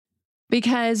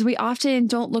because we often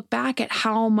don't look back at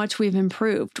how much we've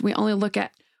improved. We only look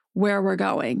at where we're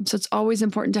going. So it's always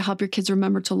important to help your kids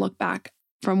remember to look back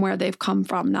from where they've come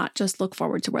from, not just look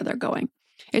forward to where they're going.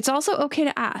 It's also okay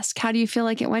to ask, how do you feel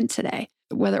like it went today?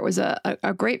 Whether it was a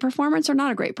great performance or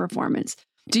not a great performance.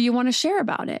 Do you want to share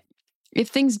about it? If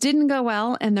things didn't go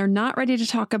well and they're not ready to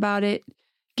talk about it,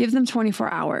 give them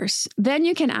 24 hours. Then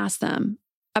you can ask them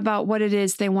about what it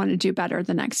is they want to do better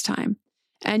the next time.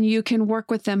 And you can work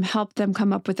with them, help them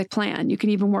come up with a plan. You can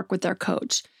even work with their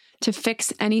coach to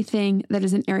fix anything that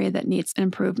is an area that needs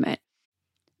improvement.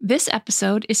 This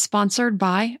episode is sponsored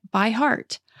by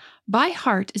ByHeart.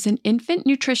 ByHeart is an infant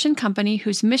nutrition company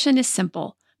whose mission is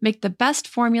simple: make the best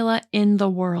formula in the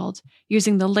world.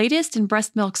 Using the latest in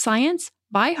breast milk science,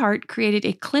 ByHeart created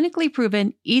a clinically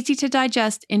proven,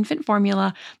 easy-to-digest infant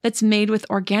formula that's made with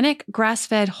organic,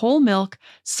 grass-fed whole milk,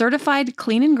 certified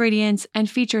clean ingredients, and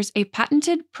features a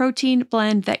patented protein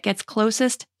blend that gets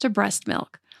closest to breast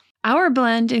milk. Our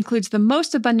blend includes the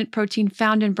most abundant protein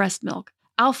found in breast milk,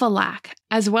 alpha-lac,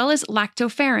 as well as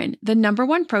lactoferrin, the number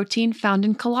one protein found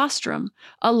in colostrum,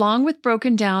 along with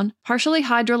broken down, partially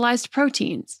hydrolyzed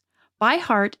proteins.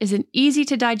 ByHeart is an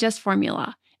easy-to-digest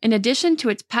formula. In addition to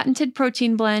its patented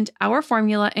protein blend, our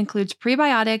formula includes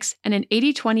prebiotics and an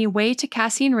 80-20 whey to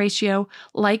casein ratio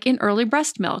like in early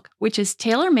breast milk, which is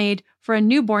tailor-made for a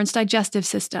newborn's digestive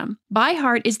system.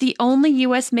 ByHeart is the only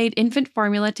U.S.-made infant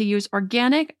formula to use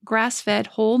organic, grass-fed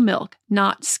whole milk,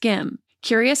 not skim.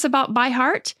 Curious about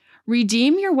ByHeart?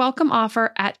 Redeem your welcome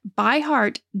offer at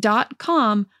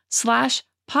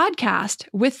byheart.com/podcast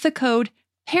with the code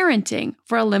parenting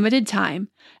for a limited time.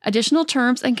 Additional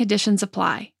terms and conditions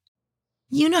apply.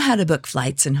 You know how to book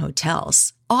flights and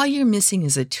hotels. All you're missing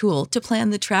is a tool to plan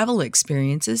the travel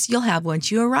experiences you'll have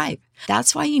once you arrive.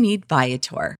 That's why you need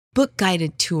Viator. Book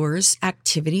guided tours,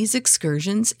 activities,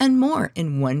 excursions, and more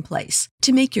in one place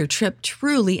to make your trip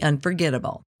truly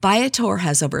unforgettable. Viator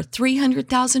has over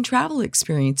 300,000 travel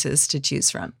experiences to choose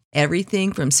from.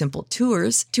 Everything from simple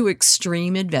tours to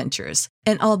extreme adventures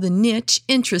and all the niche,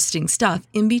 interesting stuff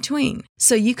in between.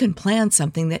 So you can plan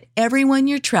something that everyone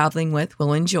you're traveling with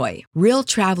will enjoy. Real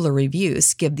traveler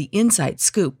reviews give the inside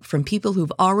scoop from people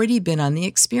who've already been on the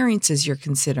experiences you're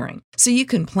considering. So you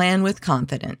can plan with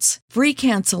confidence. Free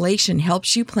cancellation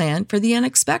helps you plan for the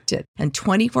unexpected. And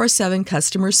 24/7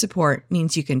 customer support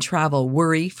means you can travel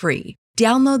worry-free.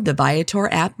 Download the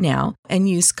Viator app now and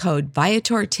use code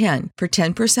Viator10 for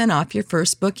 10% off your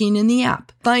first booking in the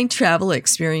app. Find travel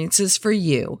experiences for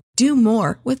you. Do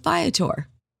more with Viator.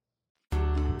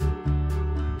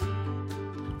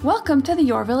 Welcome to the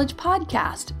Your Village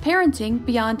podcast, Parenting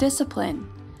Beyond Discipline.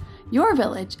 Your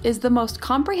Village is the most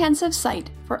comprehensive site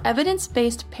for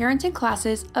evidence-based parenting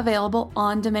classes available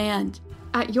on demand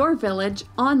at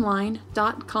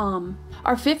yourvillageonline.com.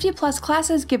 Our 50-plus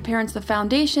classes give parents the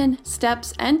foundation,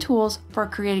 steps, and tools for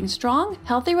creating strong,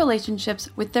 healthy relationships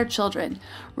with their children,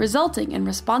 resulting in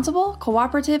responsible,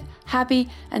 cooperative, happy,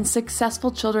 and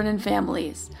successful children and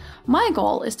families. My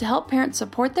goal is to help parents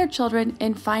support their children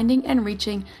in finding and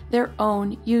reaching their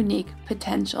own unique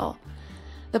potential.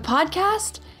 The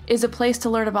podcast is a place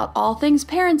to learn about all things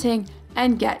parenting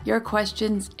and get your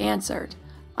questions answered.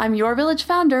 I'm Your Village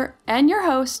founder and your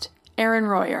host, Erin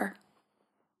Royer.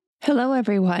 Hello,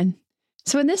 everyone.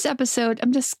 So in this episode,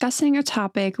 I'm discussing a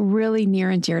topic really near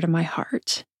and dear to my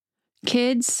heart: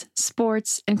 kids,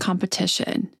 sports, and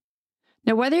competition.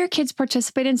 Now, whether your kids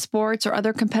participate in sports or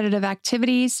other competitive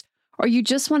activities, or you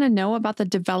just want to know about the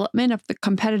development of the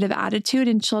competitive attitude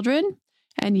in children,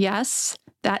 and yes,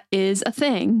 that is a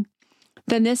thing,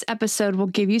 then this episode will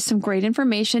give you some great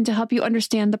information to help you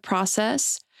understand the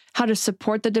process, how to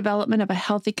support the development of a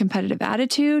healthy competitive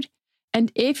attitude, and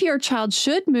if your child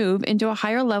should move into a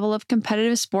higher level of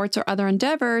competitive sports or other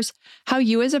endeavors, how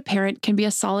you as a parent can be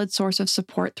a solid source of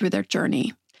support through their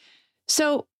journey.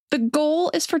 So the goal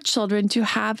is for children to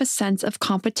have a sense of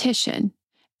competition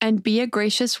and be a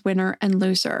gracious winner and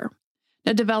loser.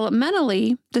 Now,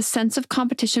 developmentally, the sense of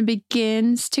competition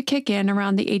begins to kick in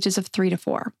around the ages of 3 to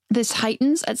 4. This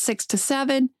heightens at 6 to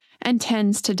 7 and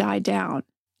tends to die down.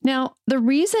 Now, the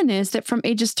reason is that from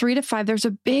ages 3 to 5, there's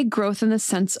a big growth in the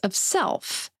sense of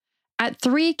self. At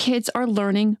 3, kids are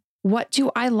learning, what do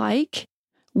I like?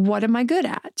 What am I good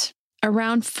at?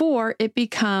 Around 4, it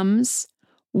becomes,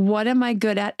 what am I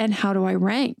good at and how do I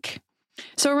rank?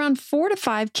 So around 4 to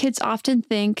 5, kids often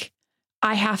think,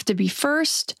 I have to be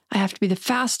first, I have to be the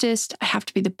fastest, I have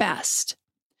to be the best.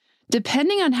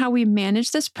 Depending on how we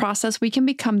manage this process, we can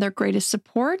become their greatest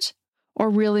support or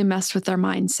really mess with their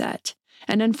mindset.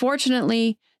 And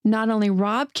unfortunately, not only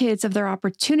rob kids of their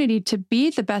opportunity to be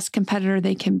the best competitor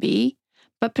they can be,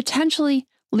 but potentially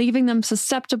leaving them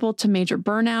susceptible to major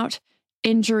burnout,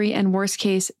 injury, and worst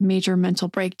case, major mental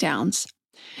breakdowns.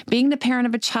 Being the parent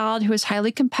of a child who is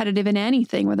highly competitive in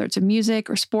anything, whether it's in music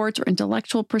or sports or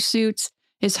intellectual pursuits,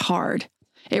 is hard.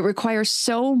 It requires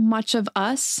so much of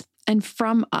us and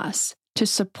from us to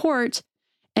support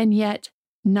and yet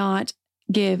not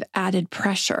give added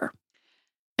pressure.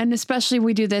 And especially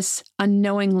we do this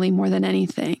unknowingly more than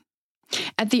anything.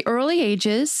 At the early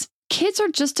ages, kids are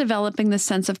just developing the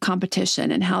sense of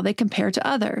competition and how they compare to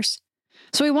others.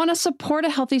 So we want to support a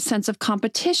healthy sense of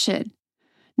competition.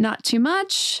 Not too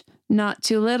much, not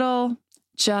too little,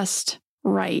 just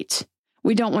right.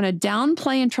 We don't want to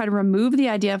downplay and try to remove the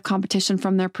idea of competition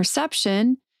from their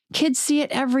perception. Kids see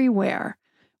it everywhere.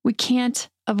 We can't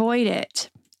avoid it.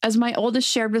 As my oldest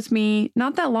shared with me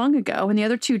not that long ago, and the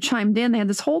other two chimed in, they had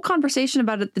this whole conversation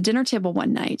about it at the dinner table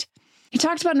one night. He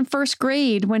talked about in first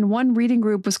grade when one reading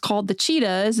group was called the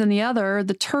cheetahs and the other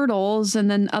the turtles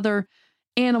and then other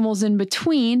animals in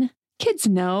between. Kids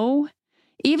know.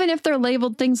 Even if they're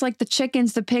labeled things like the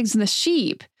chickens, the pigs, and the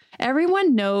sheep,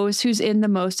 everyone knows who's in the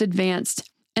most advanced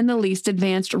and the least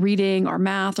advanced reading or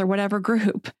math or whatever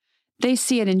group. They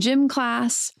see it in gym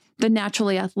class, the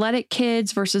naturally athletic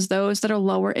kids versus those that are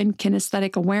lower in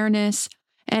kinesthetic awareness,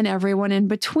 and everyone in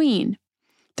between.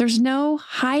 There's no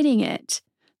hiding it.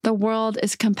 The world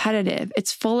is competitive.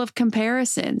 It's full of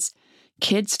comparisons.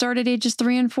 Kids start at ages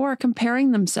 3 and 4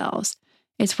 comparing themselves.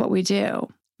 It's what we do.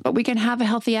 But we can have a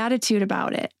healthy attitude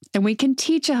about it, and we can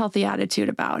teach a healthy attitude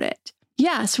about it.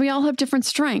 Yes, we all have different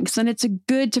strengths, and it's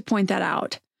good to point that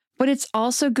out. But it's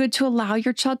also good to allow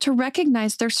your child to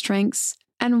recognize their strengths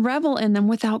and revel in them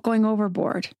without going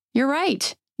overboard. You're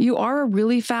right. You are a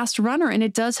really fast runner, and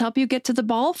it does help you get to the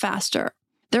ball faster.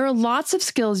 There are lots of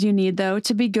skills you need, though,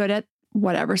 to be good at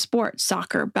whatever sport,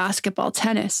 soccer, basketball,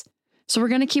 tennis. So we're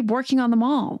going to keep working on them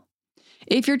all.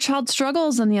 If your child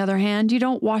struggles, on the other hand, you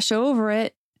don't wash over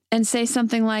it and say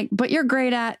something like, but you're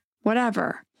great at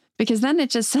whatever, because then it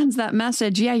just sends that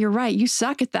message, yeah, you're right, you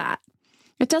suck at that.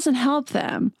 It doesn't help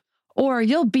them. Or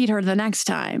you'll beat her the next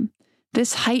time.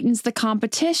 This heightens the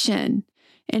competition.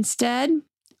 Instead,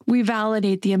 we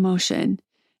validate the emotion.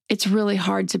 It's really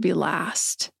hard to be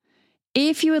last.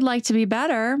 If you would like to be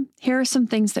better, here are some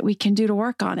things that we can do to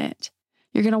work on it.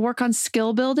 You're going to work on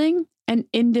skill building and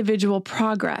individual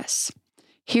progress.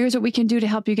 Here's what we can do to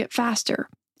help you get faster.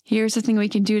 Here's the thing we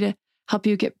can do to help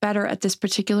you get better at this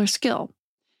particular skill.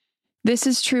 This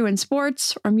is true in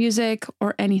sports or music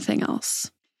or anything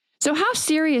else. So how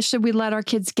serious should we let our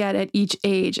kids get at each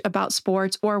age about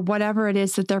sports or whatever it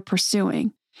is that they're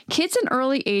pursuing? Kids in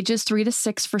early ages, 3 to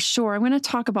 6 for sure. I'm going to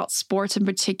talk about sports in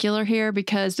particular here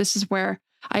because this is where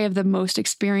I have the most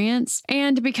experience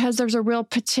and because there's a real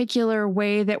particular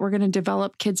way that we're going to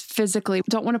develop kids physically. We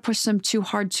don't want to push them too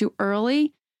hard too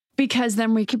early because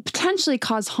then we could potentially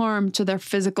cause harm to their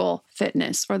physical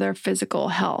fitness or their physical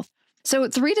health. So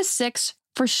at 3 to 6,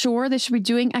 for sure, they should be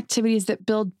doing activities that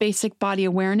build basic body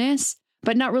awareness,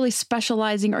 but not really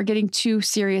specializing or getting too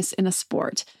serious in a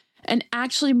sport. And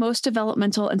actually, most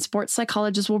developmental and sports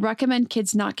psychologists will recommend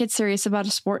kids not get serious about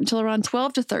a sport until around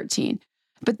 12 to 13.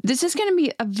 But this is going to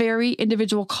be a very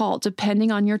individual call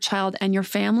depending on your child and your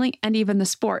family and even the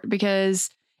sport. Because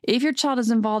if your child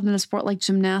is involved in a sport like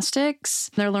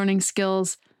gymnastics, they're learning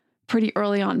skills pretty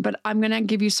early on. But I'm going to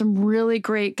give you some really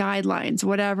great guidelines,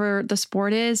 whatever the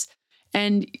sport is.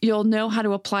 And you'll know how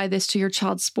to apply this to your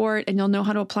child's sport, and you'll know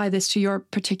how to apply this to your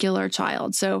particular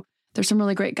child. So there's some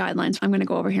really great guidelines I'm going to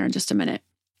go over here in just a minute.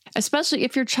 Especially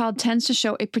if your child tends to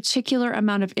show a particular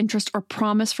amount of interest or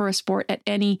promise for a sport at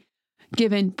any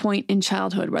given point in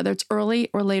childhood, whether it's early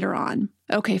or later on.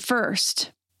 Okay,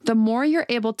 first, the more you're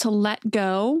able to let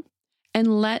go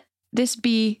and let this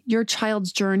be your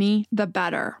child's journey, the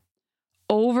better.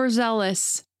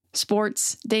 Overzealous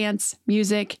sports, dance,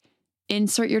 music,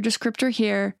 insert your descriptor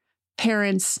here,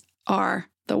 parents are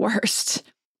the worst.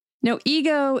 Now,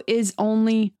 ego is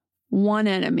only one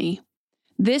enemy.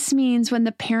 This means when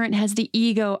the parent has the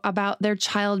ego about their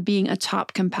child being a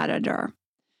top competitor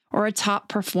or a top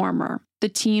performer, the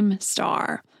team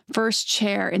star, first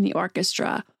chair in the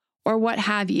orchestra, or what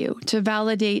have you, to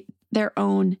validate their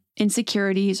own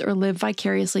insecurities or live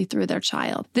vicariously through their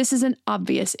child. This is an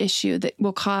obvious issue that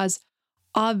will cause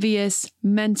obvious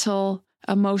mental,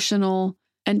 emotional,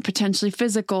 and potentially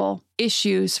physical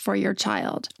issues for your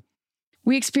child.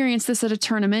 We experienced this at a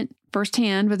tournament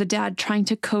firsthand with a dad trying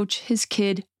to coach his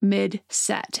kid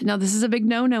mid-set. Now, this is a big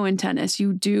no-no in tennis.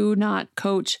 You do not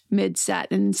coach mid-set.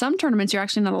 And in some tournaments, you're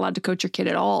actually not allowed to coach your kid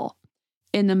at all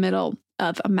in the middle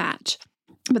of a match.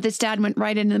 But this dad went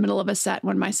right in the middle of a set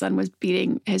when my son was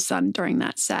beating his son during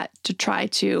that set to try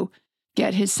to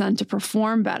get his son to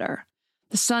perform better.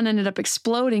 The son ended up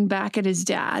exploding back at his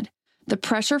dad. The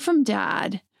pressure from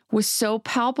dad was so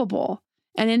palpable.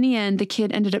 And in the end, the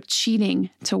kid ended up cheating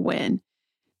to win.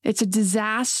 It's a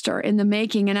disaster in the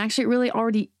making. And actually, it really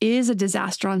already is a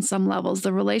disaster on some levels.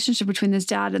 The relationship between this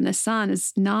dad and this son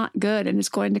is not good and is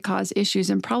going to cause issues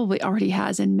and probably already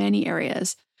has in many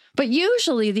areas. But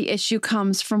usually the issue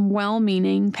comes from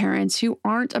well-meaning parents who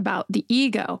aren't about the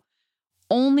ego,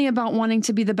 only about wanting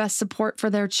to be the best support for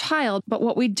their child. But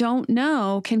what we don't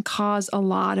know can cause a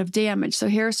lot of damage. So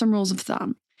here are some rules of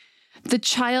thumb. The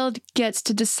child gets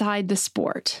to decide the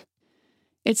sport.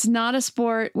 It's not a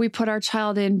sport we put our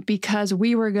child in because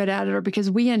we were good at it or because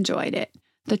we enjoyed it.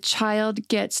 The child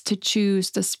gets to choose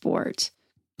the sport.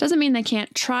 Doesn't mean they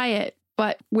can't try it,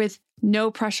 but with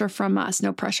no pressure from us,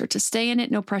 no pressure to stay in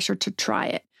it, no pressure to try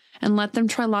it. And let them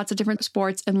try lots of different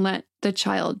sports and let the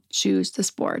child choose the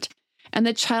sport. And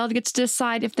the child gets to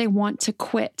decide if they want to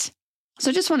quit.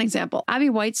 So just one example, Abby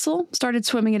Weitzel started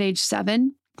swimming at age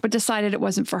 7, but decided it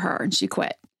wasn't for her and she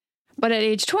quit. But at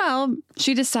age 12,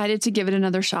 she decided to give it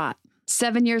another shot.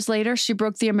 7 years later, she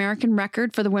broke the American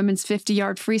record for the women's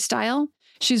 50-yard freestyle.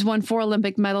 She's won 4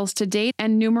 Olympic medals to date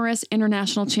and numerous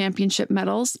international championship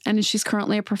medals, and she's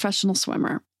currently a professional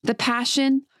swimmer. The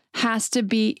passion has to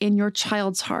be in your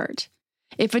child's heart.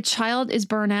 If a child is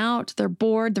burnt out, they're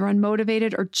bored, they're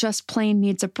unmotivated, or just plain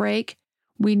needs a break,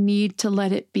 we need to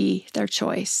let it be their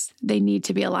choice. They need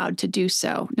to be allowed to do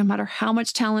so. No matter how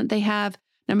much talent they have,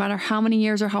 no matter how many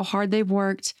years or how hard they've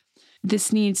worked,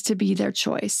 this needs to be their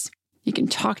choice. You can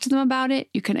talk to them about it.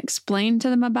 You can explain to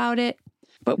them about it,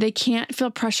 but they can't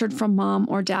feel pressured from mom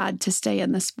or dad to stay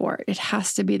in the sport. It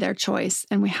has to be their choice.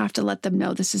 And we have to let them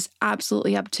know this is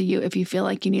absolutely up to you if you feel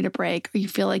like you need a break or you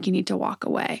feel like you need to walk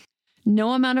away.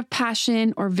 No amount of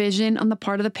passion or vision on the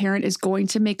part of the parent is going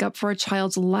to make up for a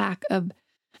child's lack of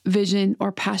vision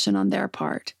or passion on their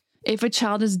part. If a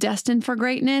child is destined for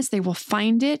greatness, they will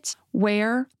find it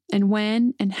where and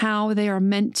when and how they are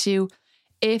meant to.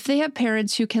 If they have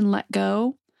parents who can let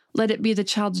go, let it be the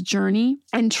child's journey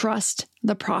and trust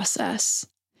the process.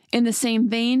 In the same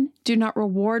vein, do not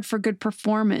reward for good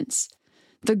performance.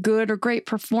 The good or great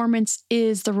performance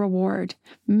is the reward,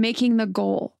 making the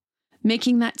goal,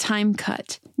 making that time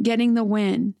cut, getting the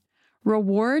win.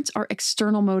 Rewards are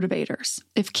external motivators.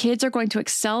 If kids are going to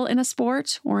excel in a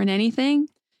sport or in anything,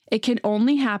 it can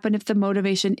only happen if the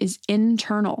motivation is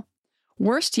internal.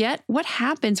 Worst yet, what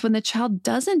happens when the child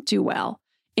doesn't do well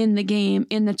in the game,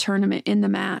 in the tournament, in the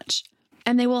match?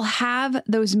 And they will have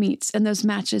those meets and those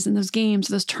matches and those games,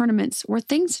 those tournaments where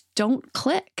things don't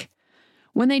click.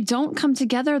 When they don't come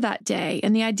together that day,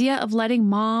 and the idea of letting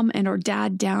mom and or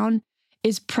dad down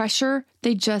is pressure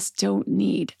they just don't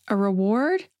need. A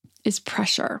reward is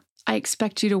pressure. I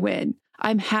expect you to win.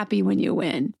 I'm happy when you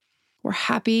win. We're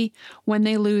happy when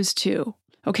they lose too.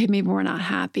 Okay, maybe we're not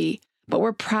happy, but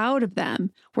we're proud of them.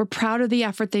 We're proud of the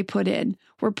effort they put in.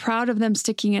 We're proud of them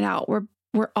sticking it out. We're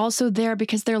also there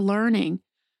because they're learning.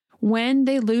 When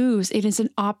they lose, it is an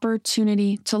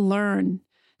opportunity to learn.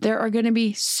 There are going to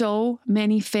be so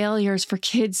many failures for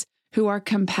kids who are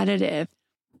competitive.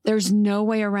 There's no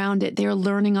way around it. They're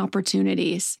learning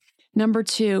opportunities. Number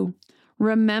 2,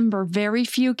 remember, very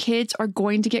few kids are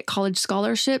going to get college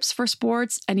scholarships for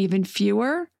sports, and even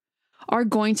fewer are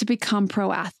going to become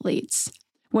pro athletes.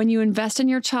 When you invest in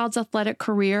your child's athletic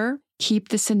career, keep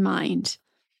this in mind,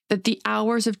 that the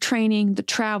hours of training, the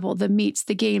travel, the meets,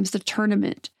 the games, the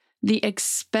tournament, the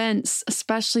expense,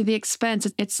 especially the expense,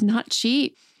 it's not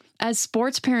cheap. As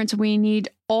sports parents, we need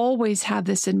always have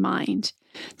this in mind.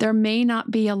 There may not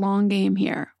be a long game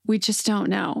here. We just don't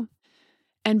know.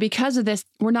 And because of this,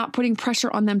 we're not putting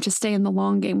pressure on them to stay in the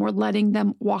long game. We're letting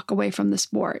them walk away from the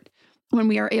sport when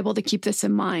we are able to keep this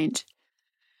in mind.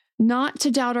 Not to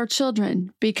doubt our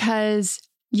children, because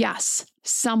yes,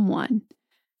 someone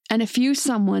and a few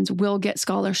someones will get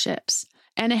scholarships,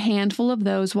 and a handful of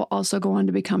those will also go on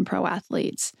to become pro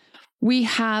athletes. We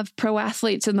have pro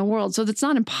athletes in the world, so that's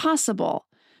not impossible,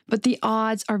 but the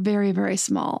odds are very, very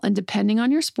small. And depending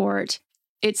on your sport,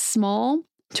 it's small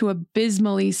to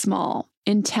abysmally small.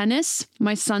 In tennis,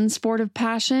 my son's sport of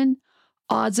passion,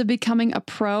 odds of becoming a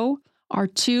pro are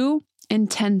 2 in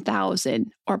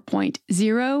 10,000 or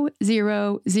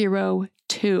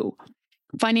 0.0002.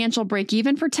 Financial break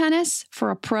even for tennis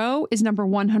for a pro is number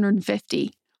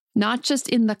 150, not just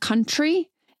in the country,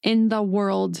 in the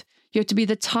world. You have to be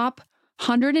the top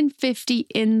 150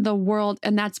 in the world,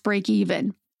 and that's break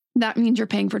even. That means you're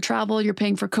paying for travel, you're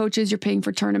paying for coaches, you're paying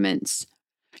for tournaments,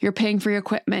 you're paying for your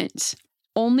equipment.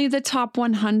 Only the top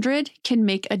 100 can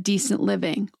make a decent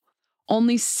living.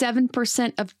 Only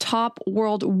 7% of top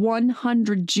world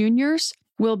 100 juniors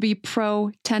will be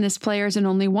pro tennis players, and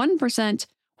only 1%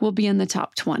 will be in the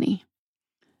top 20.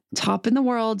 Top in the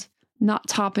world, not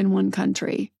top in one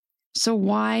country. So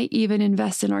why even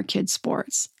invest in our kids'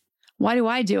 sports? Why do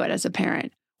I do it as a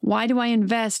parent? Why do I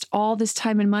invest all this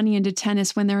time and money into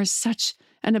tennis when there is such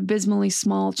an abysmally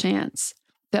small chance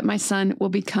that my son will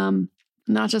become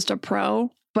not just a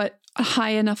pro, but a high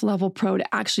enough level pro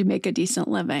to actually make a decent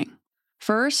living?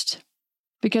 First,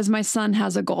 because my son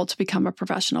has a goal to become a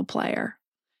professional player.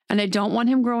 And I don't want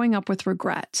him growing up with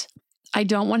regret. I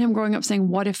don't want him growing up saying,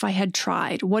 what if I had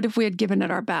tried? What if we had given it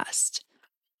our best?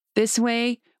 This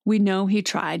way, we know he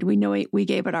tried. We know we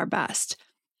gave it our best.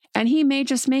 And he may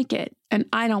just make it. And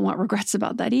I don't want regrets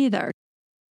about that either.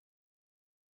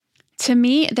 To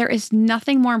me, there is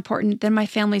nothing more important than my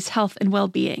family's health and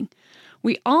well-being.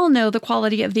 We all know the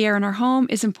quality of the air in our home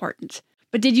is important.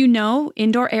 But did you know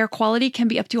indoor air quality can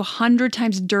be up to 100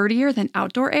 times dirtier than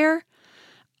outdoor air?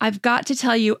 I've got to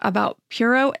tell you about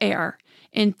Puro Air.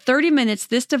 In 30 minutes,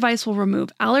 this device will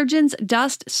remove allergens,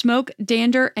 dust, smoke,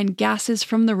 dander, and gases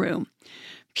from the room.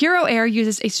 Puro Air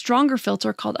uses a stronger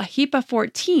filter called a HEPA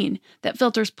 14 that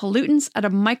filters pollutants at a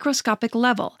microscopic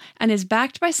level and is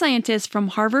backed by scientists from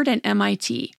Harvard and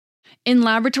MIT. In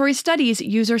laboratory studies,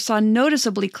 users saw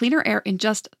noticeably cleaner air in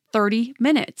just 30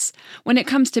 minutes. When it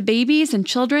comes to babies and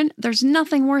children, there's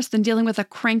nothing worse than dealing with a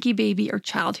cranky baby or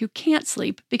child who can't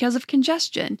sleep because of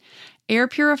congestion. Air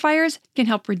purifiers can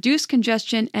help reduce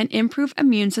congestion and improve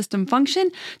immune system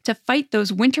function to fight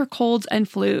those winter colds and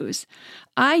flus.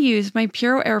 I use my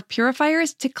Puro Air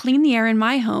purifiers to clean the air in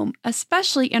my home,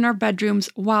 especially in our bedrooms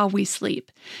while we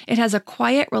sleep. It has a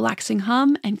quiet, relaxing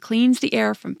hum and cleans the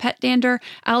air from pet dander,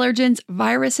 allergens,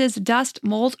 viruses, dust,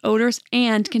 mold, odors,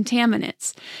 and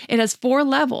contaminants. It has 4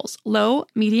 levels: low,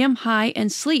 medium, high, and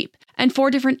sleep, and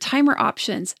 4 different timer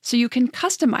options, so you can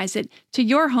customize it to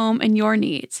your home and your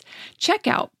needs. Check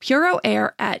out Puro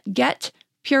Air at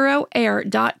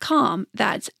getpuroair.com.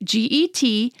 That's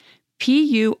GETPUROAIR.com.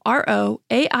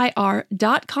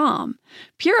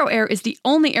 Puro Air is the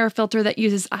only air filter that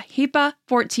uses a HEPA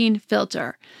 14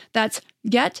 filter. That's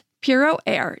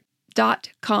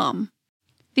getpuroair.com.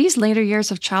 These later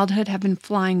years of childhood have been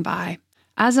flying by.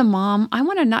 As a mom, I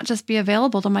want to not just be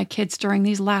available to my kids during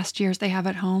these last years they have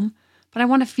at home, but I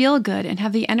want to feel good and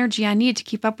have the energy I need to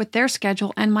keep up with their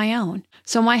schedule and my own.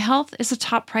 So my health is a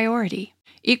top priority.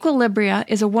 Equilibria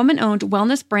is a woman-owned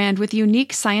wellness brand with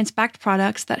unique science-backed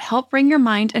products that help bring your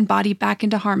mind and body back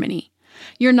into harmony.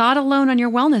 You're not alone on your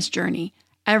wellness journey.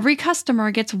 Every customer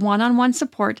gets one-on-one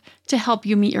support to help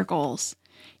you meet your goals.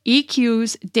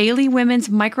 EQ's Daily Women's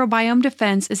Microbiome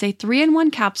Defense is a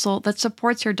 3-in-1 capsule that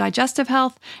supports your digestive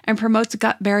health and promotes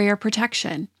gut barrier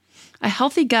protection. A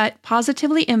healthy gut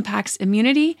positively impacts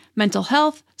immunity, mental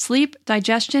health, sleep,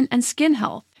 digestion, and skin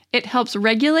health. It helps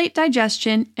regulate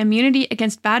digestion, immunity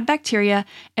against bad bacteria,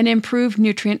 and improve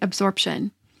nutrient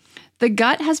absorption. The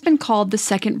gut has been called the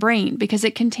second brain because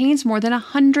it contains more than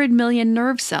 100 million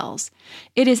nerve cells.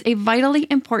 It is a vitally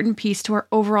important piece to our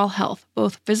overall health,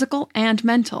 both physical and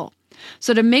mental.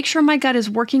 So to make sure my gut is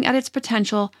working at its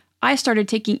potential, I started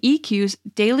taking EQ's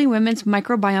Daily Women's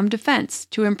Microbiome Defense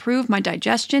to improve my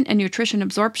digestion and nutrition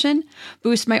absorption,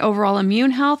 boost my overall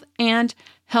immune health, and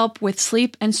help with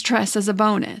sleep and stress as a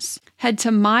bonus. Head to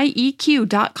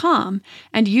myeq.com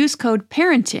and use code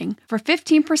PARENTING for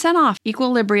 15% off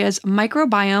Equilibria's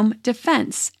Microbiome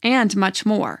Defense and much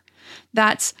more.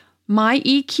 That's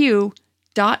myeq.com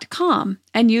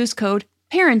and use code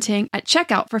PARENTING at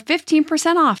checkout for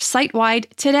 15% off site-wide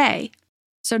today.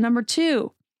 So number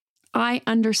 2, I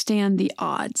understand the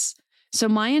odds. So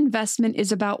my investment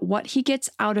is about what he gets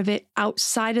out of it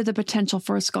outside of the potential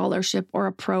for a scholarship or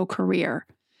a pro career.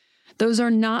 Those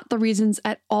are not the reasons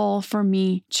at all for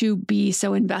me to be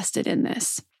so invested in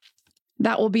this.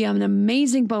 That will be an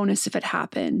amazing bonus if it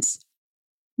happens.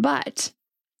 But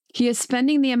he is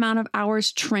spending the amount of hours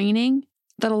training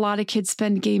that a lot of kids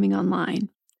spend gaming online.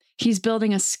 He's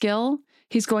building a skill.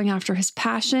 He's going after his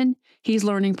passion. He's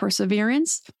learning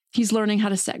perseverance. He's learning how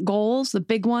to set goals, the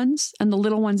big ones and the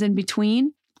little ones in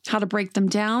between, how to break them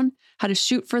down, how to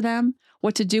shoot for them,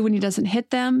 what to do when he doesn't hit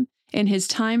them in his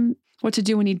time, what to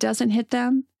do when he doesn't hit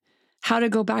them, how to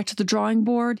go back to the drawing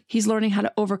board. He's learning how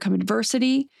to overcome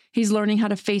adversity. He's learning how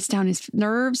to face down his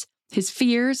nerves, his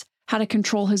fears, how to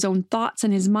control his own thoughts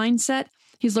and his mindset.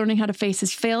 He's learning how to face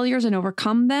his failures and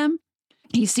overcome them.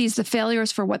 He sees the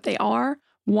failures for what they are,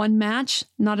 one match,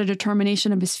 not a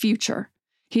determination of his future.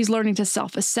 He's learning to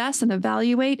self-assess and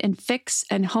evaluate and fix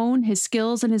and hone his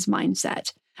skills and his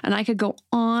mindset. And I could go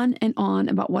on and on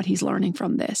about what he's learning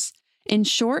from this. In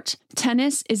short,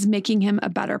 tennis is making him a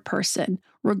better person,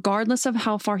 regardless of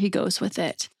how far he goes with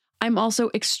it. I'm also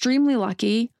extremely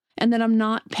lucky in that I'm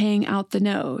not paying out the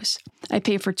nose. I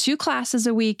pay for 2 classes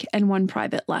a week and 1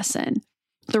 private lesson.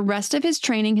 The rest of his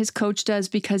training his coach does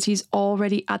because he's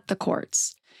already at the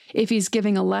courts. If he's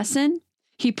giving a lesson,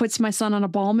 he puts my son on a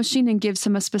ball machine and gives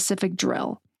him a specific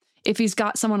drill. If he's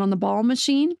got someone on the ball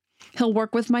machine, he'll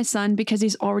work with my son because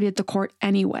he's already at the court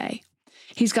anyway.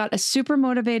 He's got a super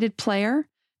motivated player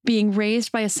being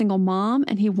raised by a single mom,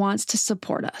 and he wants to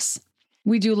support us.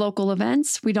 We do local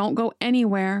events. We don't go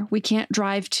anywhere we can't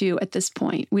drive to at this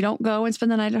point. We don't go and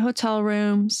spend the night at hotel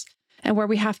rooms and where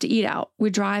we have to eat out. We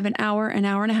drive an hour and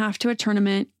a half to a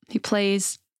tournament. He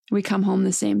plays. We come home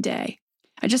the same day.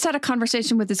 I just had a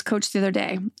conversation with his coach the other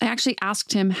day. I actually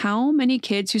asked him how many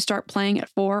kids who start playing at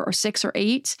 4 or 6 or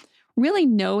 8 really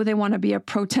know they want to be a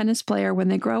pro tennis player when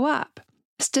they grow up.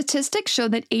 Statistics show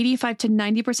that 85 to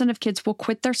 90% of kids will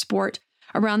quit their sport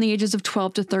around the ages of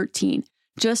 12 to 13,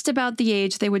 just about the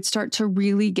age they would start to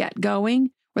really get going,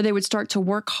 where they would start to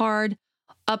work hard,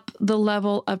 up the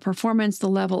level of performance, the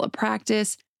level of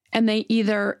practice, and they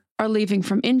either are leaving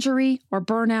from injury or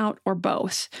burnout or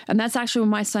both. And that's actually when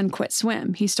my son quit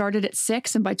swim. He started at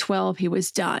 6 and by 12 he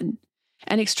was done.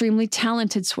 An extremely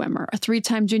talented swimmer, a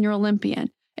 3-time junior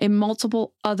Olympian, a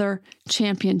multiple other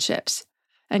championships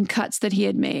and cuts that he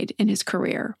had made in his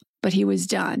career, but he was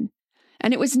done.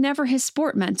 And it was never his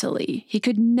sport mentally. He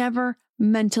could never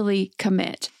mentally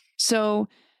commit. So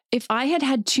if I had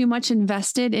had too much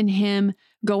invested in him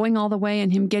going all the way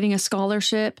and him getting a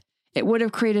scholarship, it would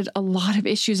have created a lot of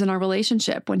issues in our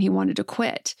relationship when he wanted to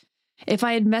quit. If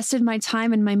I had invested my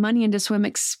time and my money into swim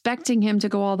expecting him to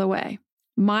go all the way,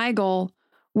 my goal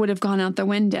would have gone out the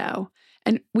window.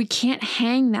 And we can't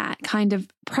hang that kind of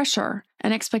pressure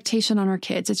and expectation on our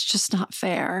kids. It's just not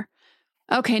fair.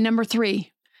 Okay, number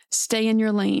 3, stay in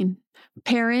your lane.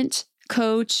 Parent,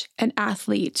 coach, and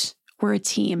athlete, we're a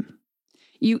team.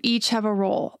 You each have a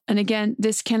role. And again,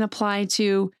 this can apply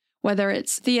to whether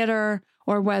it's theater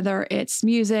or whether it's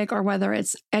music or whether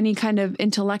it's any kind of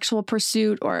intellectual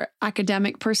pursuit or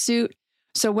academic pursuit.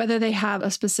 So whether they have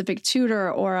a specific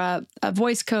tutor or a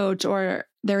voice coach or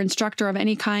their instructor of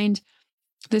any kind,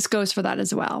 this goes for that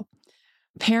as well.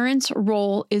 Parents'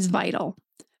 role is vital,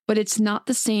 but it's not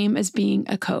the same as being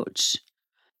a coach.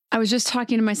 I was just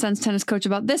talking to my son's tennis coach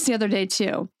about this the other day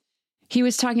too. He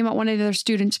was talking about one of their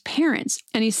students' parents,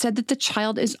 and he said that the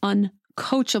child is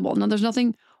uncoachable. Now, there's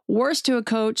nothing worse to a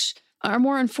coach or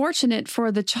more unfortunate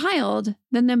for the child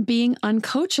than them being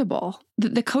uncoachable.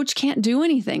 The coach can't do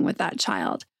anything with that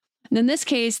child. And in this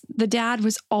case, the dad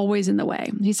was always in the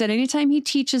way. He said anytime he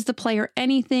teaches the player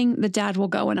anything, the dad will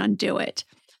go and undo it.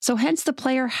 So hence the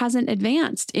player hasn't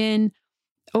advanced in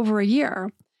over a year.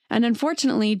 And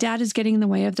unfortunately, dad is getting in the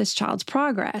way of this child's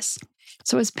progress.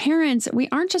 So as parents, we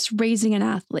aren't just raising an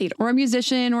athlete or a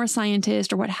musician or a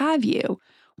scientist or what have you.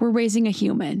 We're raising a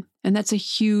human, and that's a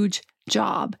huge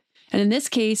job. And in this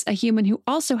case, a human who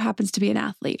also happens to be an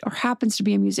athlete or happens to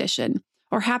be a musician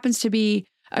or happens to be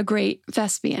a great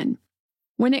thespian.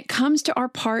 When it comes to our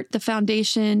part, the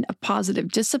foundation of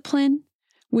positive discipline,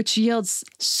 which yields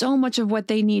so much of what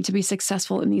they need to be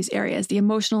successful in these areas, the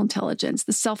emotional intelligence,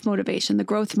 the self-motivation, the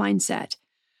growth mindset,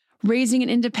 raising an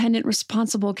independent,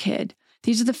 responsible kid.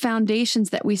 These are the foundations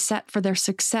that we set for their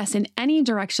success in any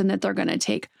direction that they're going to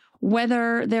take,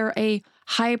 whether they're a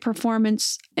high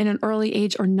performance in an early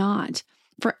age or not,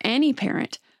 for any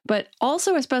parent, but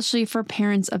also especially for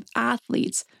parents of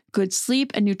athletes. Good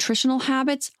sleep and nutritional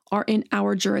habits are in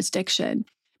our jurisdiction.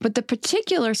 But the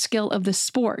particular skill of the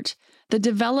sport, the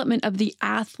development of the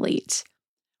athlete,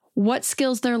 what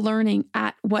skills they're learning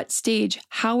at what stage,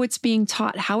 how it's being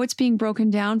taught, how it's being broken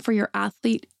down for your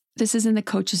athlete, this is in the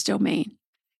coach's domain.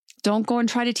 Don't go and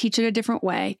try to teach it a different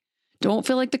way. Don't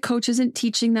feel like the coach isn't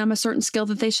teaching them a certain skill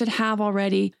that they should have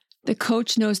already. The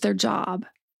coach knows their job.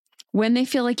 When they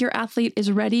feel like your athlete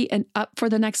is ready and up for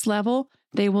the next level,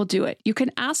 they will do it. You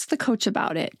can ask the coach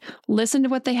about it, listen to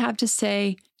what they have to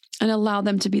say, and allow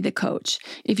them to be the coach.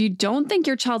 If you don't think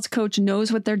your child's coach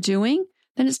knows what they're doing,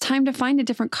 then it's time to find a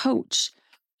different coach.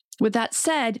 With that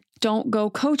said, don't go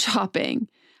coach hopping.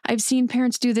 I've seen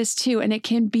parents do this too, and it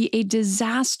can be a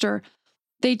disaster.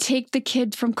 They take the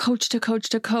kid from coach to coach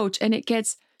to coach, and it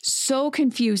gets so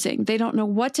confusing. They don't know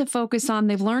what to focus on.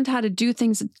 They've learned how to do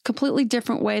things a completely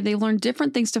different way. They learn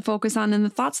different things to focus on, and the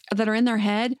thoughts that are in their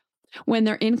head when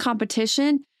they're in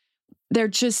competition, they're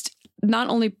just not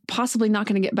only possibly not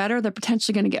going to get better, they're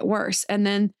potentially going to get worse. And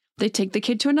then they take the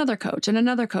kid to another coach and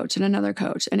another coach and another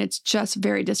coach. And it's just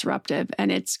very disruptive.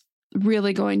 And it's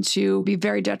really going to be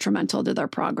very detrimental to their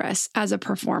progress as a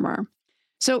performer.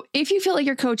 So if you feel like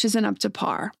your coach isn't up to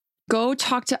par, go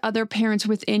talk to other parents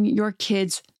within your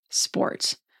kids'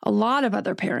 sport, a lot of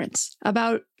other parents,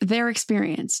 about their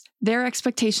experience, their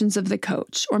expectations of the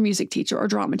coach or music teacher or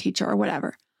drama teacher or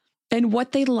whatever, and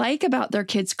what they like about their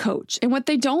kid's coach and what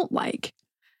they don't like.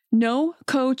 No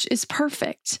coach is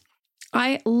perfect.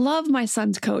 I love my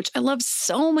son's coach. I love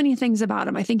so many things about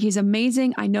him. I think he's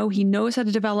amazing. I know he knows how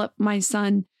to develop my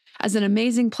son as an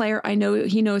amazing player. I know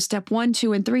he knows step 1,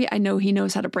 2, and 3. I know he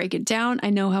knows how to break it down. I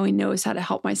know how he knows how to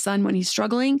help my son when he's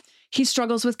struggling. He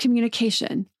struggles with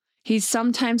communication. He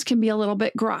sometimes can be a little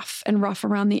bit gruff and rough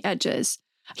around the edges.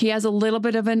 He has a little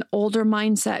bit of an older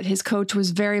mindset. His coach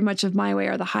was very much of my way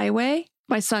or the highway.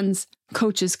 My son's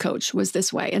coach's coach was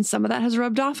this way, and some of that has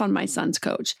rubbed off on my son's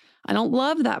coach. I don't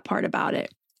love that part about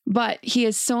it, but he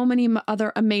has so many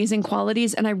other amazing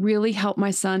qualities, and I really help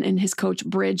my son and his coach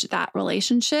bridge that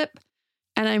relationship.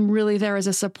 And I'm really there as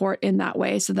a support in that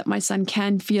way so that my son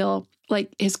can feel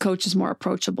like his coach is more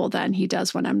approachable than he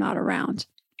does when I'm not around.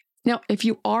 Now, if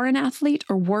you are an athlete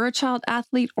or were a child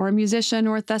athlete or a musician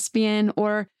or a thespian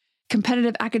or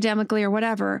competitive academically or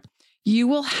whatever, you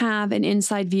will have an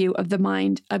inside view of the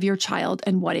mind of your child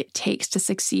and what it takes to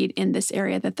succeed in this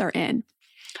area that they're in.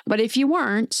 But if you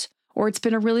weren't, or it's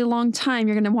been a really long time,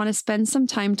 you're going to want to spend some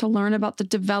time to learn about the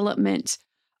development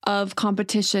of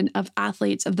competition, of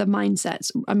athletes, of the mindsets,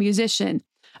 a musician,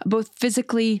 both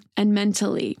physically and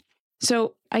mentally.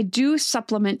 So I do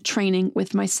supplement training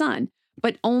with my son,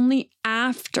 but only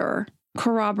after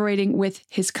corroborating with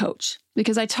his coach,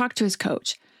 because I talk to his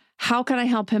coach. How can I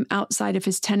help him outside of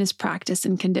his tennis practice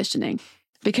and conditioning?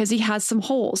 Because he has some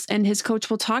holes, and his coach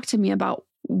will talk to me about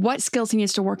what skills he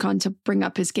needs to work on to bring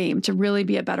up his game, to really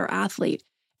be a better athlete.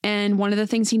 And one of the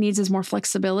things he needs is more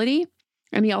flexibility,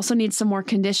 and he also needs some more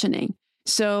conditioning.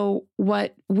 So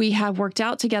what we have worked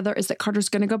out together is that Carter's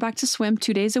going to go back to swim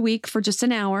 2 days a week for just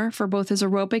an hour for both his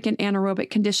aerobic and anaerobic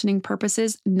conditioning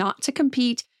purposes, not to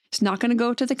compete. He's not going to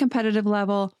go to the competitive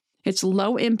level. It's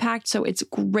low impact, so it's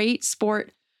great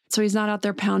sport. So he's not out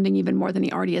there pounding even more than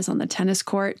he already is on the tennis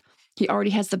court. He already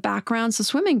has the background. So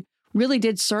swimming really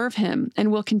did serve him and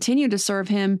will continue to serve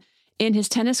him in his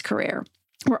tennis career.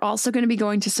 We're also going to be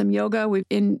going to some yoga.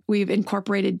 We've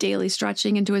incorporated daily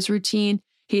stretching into his routine.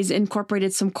 He's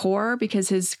incorporated some core because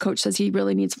his coach says he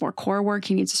really needs more core work.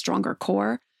 He needs a stronger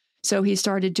core. So he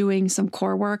started doing some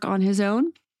core work on his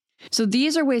own. So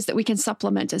these are ways that we can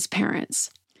supplement as parents.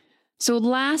 So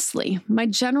lastly, my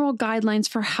general guidelines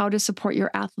for how to support your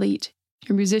athlete,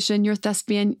 your musician, your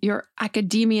thespian, your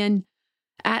academician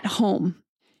at home.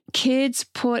 Kids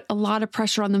put a lot of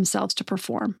pressure on themselves to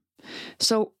perform.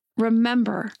 So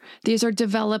remember, these are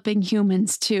developing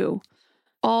humans too.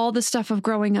 All the stuff of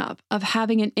growing up, of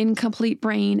having an incomplete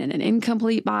brain and an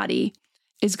incomplete body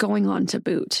is going on to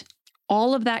boot.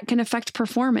 All of that can affect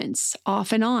performance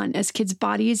off and on as kids'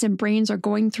 bodies and brains are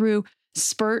going through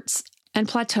spurts and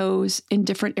plateaus in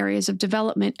different areas of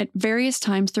development at various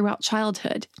times throughout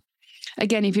childhood.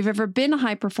 Again, if you've ever been a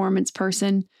high performance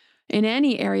person in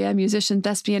any area, musician,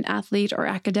 thespian, athlete, or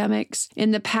academics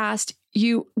in the past,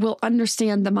 you will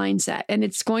understand the mindset. And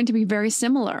it's going to be very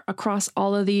similar across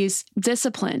all of these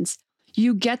disciplines.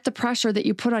 You get the pressure that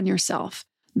you put on yourself,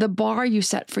 the bar you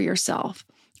set for yourself,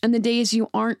 and the days you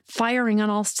aren't firing on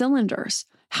all cylinders,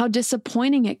 how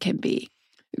disappointing it can be.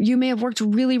 You may have worked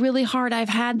really, really hard. I've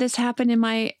had this happen in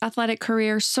my athletic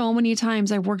career so many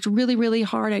times. I worked really, really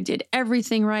hard. I did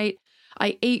everything right.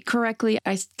 I ate correctly.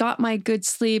 I got my good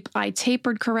sleep. I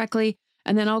tapered correctly.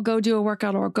 And then I'll go do a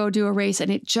workout or go do a race, and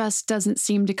it just doesn't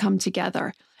seem to come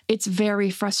together. It's very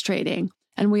frustrating.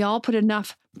 And we all put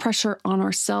enough pressure on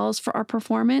ourselves for our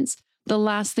performance. The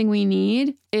last thing we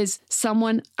need is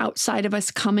someone outside of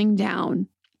us coming down.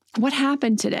 What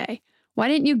happened today? Why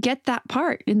didn't you get that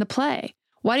part in the play?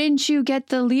 Why didn't you get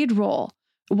the lead role?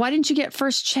 Why didn't you get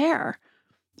first chair?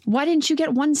 Why didn't you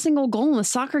get one single goal in the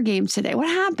soccer game today? What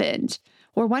happened?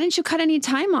 Or why didn't you cut any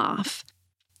time off?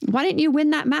 Why didn't you win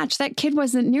that match? That kid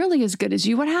wasn't nearly as good as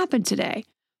you. What happened today?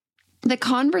 The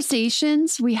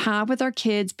conversations we have with our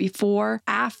kids before,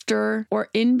 after, or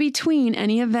in between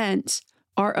any event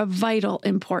are of vital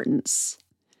importance.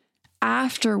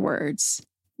 Afterwards,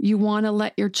 you want to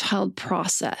let your child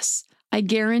process. I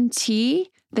guarantee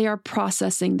they are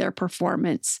processing their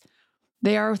performance.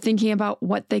 They are thinking about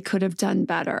what they could have done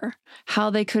better,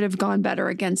 how they could have gone better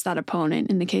against that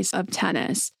opponent in the case of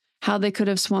tennis, how they could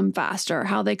have swum faster,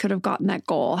 how they could have gotten that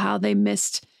goal, how they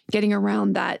missed getting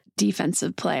around that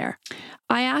defensive player.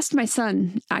 I asked my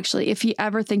son, actually, if he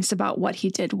ever thinks about what he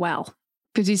did well,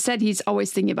 because he said he's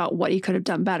always thinking about what he could have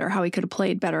done better, how he could have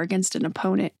played better against an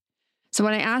opponent. So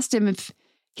when I asked him if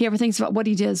he ever thinks about what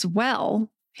he does well,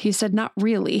 He said, not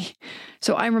really.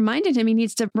 So I reminded him he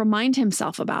needs to remind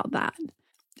himself about that.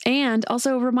 And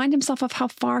also remind himself of how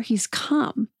far he's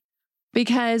come.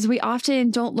 Because we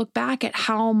often don't look back at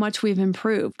how much we've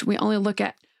improved. We only look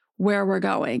at where we're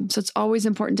going. So it's always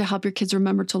important to help your kids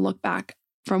remember to look back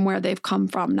from where they've come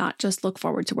from, not just look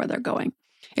forward to where they're going.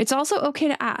 It's also okay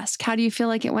to ask, how do you feel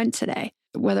like it went today?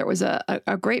 Whether it was a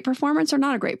great performance or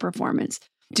not a great performance.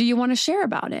 Do you want to share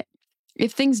about it?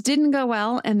 If things didn't go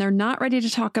well and they're not ready to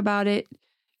talk about it,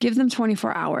 give them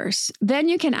 24 hours. Then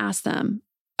you can ask them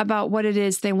about what it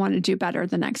is they want to do better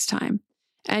the next time.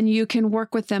 And you can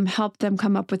work with them, help them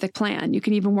come up with a plan. You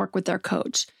can even work with their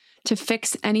coach to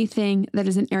fix anything that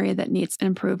is an area that needs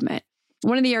improvement.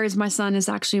 One of the areas my son has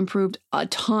actually improved a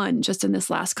ton just in this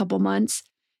last couple months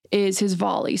is his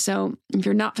volley. So if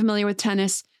you're not familiar with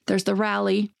tennis, there's the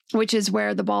rally, which is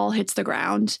where the ball hits the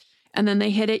ground and then they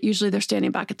hit it. Usually they're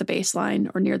standing back at the baseline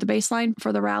or near the baseline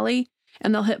for the rally,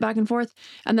 and they'll hit back and forth.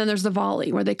 And then there's the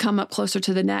volley where they come up closer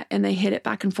to the net and they hit it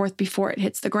back and forth before it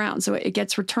hits the ground. So it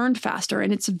gets returned faster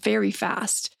and it's very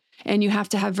fast and you have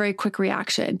to have very quick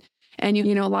reaction. And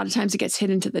you know, a lot of times it gets hit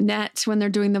into the net when they're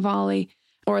doing the volley,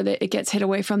 or that it gets hit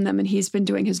away from them. And he's been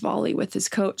doing his volley with his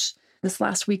coach. This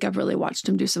last week, I've really watched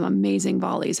him do some amazing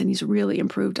volleys and he's really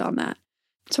improved on that.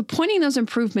 So pointing those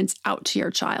improvements out to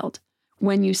your child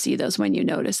when you see those, when you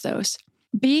notice those.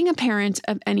 Being a parent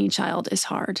of any child is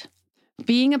hard.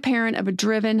 Being a parent of a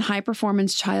driven,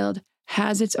 high-performance child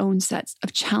has its own sets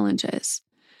of challenges.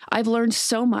 I've learned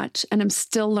so much and I'm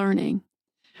still learning.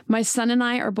 My son and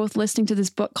I are both listening to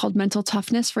this book called Mental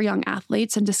Toughness for Young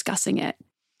Athletes and discussing it.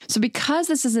 So because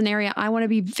this is an area I want to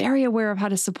be very aware of how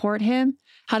to support him,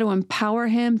 how to empower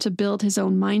him to build his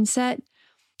own mindset,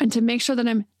 and to make sure that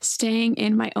I'm staying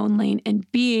in my own lane and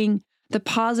being the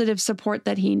positive support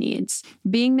that he needs,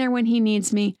 being there when he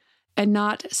needs me and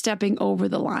not stepping over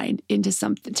the line into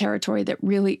some territory that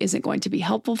really isn't going to be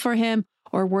helpful for him,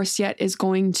 or worse yet, is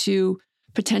going to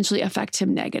potentially affect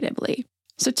him negatively.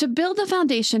 So to build a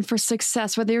foundation for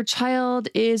success, whether your child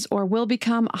is or will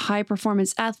become a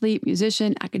high-performance athlete,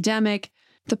 musician, academic,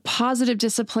 the positive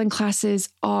discipline classes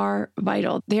are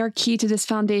vital. They are key to this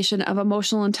foundation of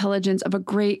emotional intelligence, of a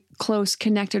great, close,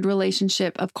 connected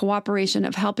relationship, of cooperation,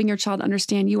 of helping your child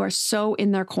understand you are so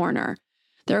in their corner.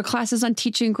 There are classes on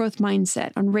teaching growth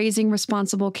mindset, on raising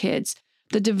responsible kids,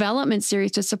 the development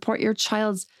series to support your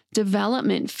child's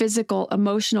development, physical,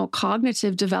 emotional,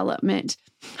 cognitive development,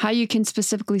 how you can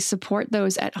specifically support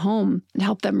those at home and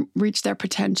help them reach their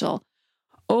potential.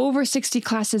 Over 60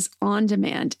 classes on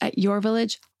demand at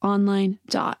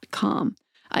yourvillageonline.com.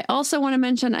 I also want to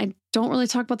mention, I don't really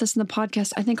talk about this in the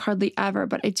podcast, I think hardly ever,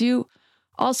 but I do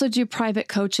also do private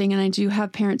coaching, and I do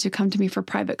have parents who come to me for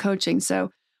private coaching.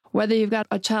 So whether you've got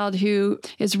a child who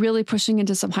is really pushing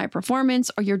into some high performance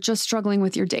or you're just struggling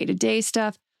with your day-to-day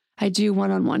stuff, I do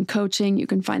one-on-one coaching. You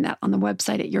can find that on the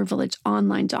website at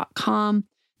yourvillageonline.com.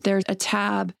 There's a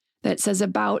tab that says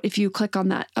About. If you click on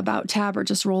that About tab or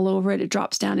just roll over it, it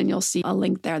drops down and you'll see a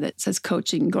link there that says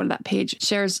coaching. Go to that page. It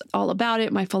shares all about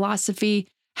it, my philosophy,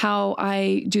 how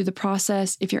I do the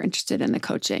process if you're interested in the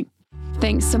coaching.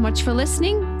 Thanks so much for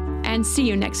listening and see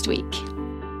you next week.